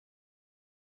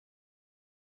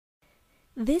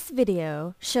This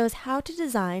video shows how to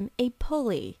design a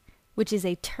pulley, which is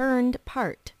a turned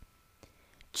part.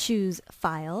 Choose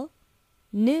File,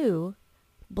 New,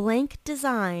 Blank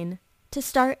Design to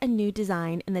start a new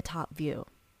design in the top view.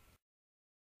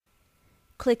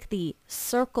 Click the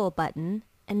Circle button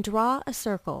and draw a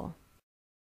circle.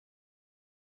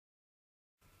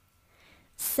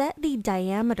 Set the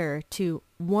diameter to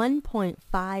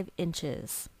 1.5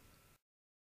 inches.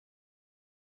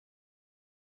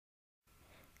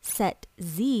 Set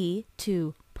Z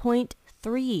to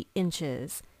 0.3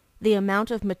 inches, the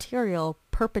amount of material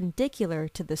perpendicular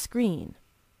to the screen.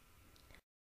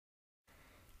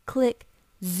 Click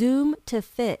Zoom to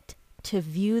Fit to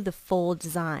view the full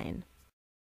design.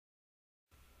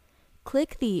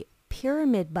 Click the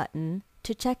Pyramid button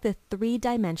to check the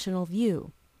three-dimensional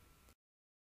view.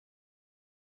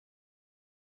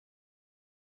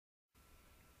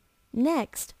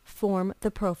 Next, form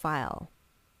the profile.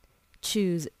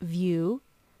 Choose View,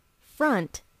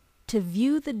 Front to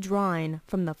view the drawing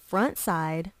from the front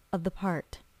side of the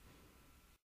part.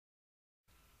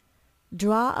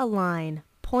 Draw a line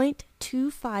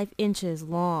 0.25 inches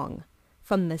long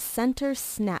from the center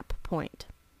snap point.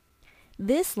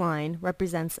 This line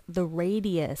represents the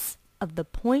radius of the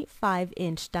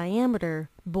 0.5-inch diameter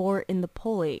bore in the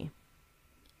pulley.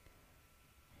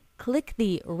 Click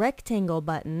the Rectangle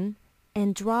button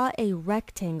and draw a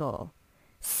rectangle,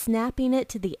 snapping it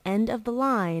to the end of the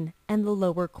line and the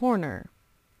lower corner.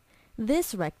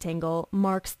 This rectangle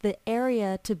marks the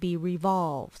area to be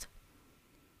revolved.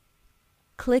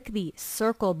 Click the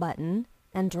Circle button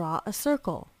and draw a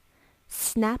circle,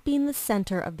 snapping the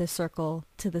center of the circle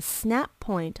to the snap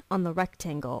point on the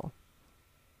rectangle.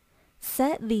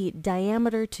 Set the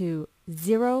diameter to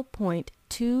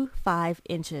 0.25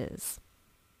 inches.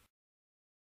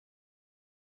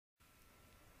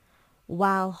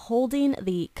 While holding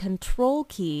the Control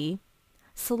key,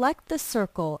 select the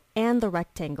circle and the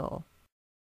rectangle.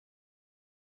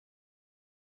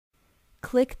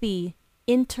 Click the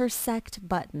Intersect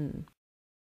button.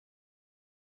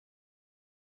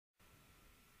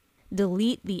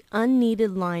 Delete the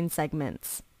unneeded line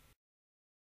segments.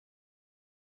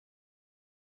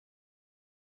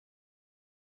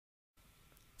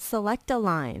 Select a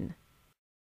line.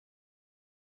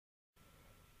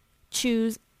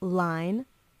 Choose Line,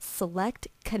 select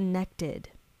Connected.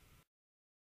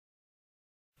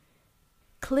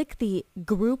 Click the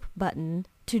Group button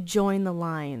to join the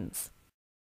lines.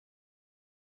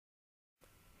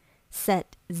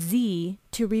 Set Z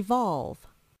to revolve.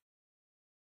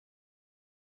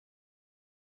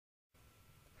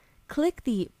 Click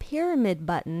the Pyramid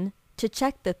button to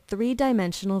check the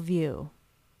three-dimensional view.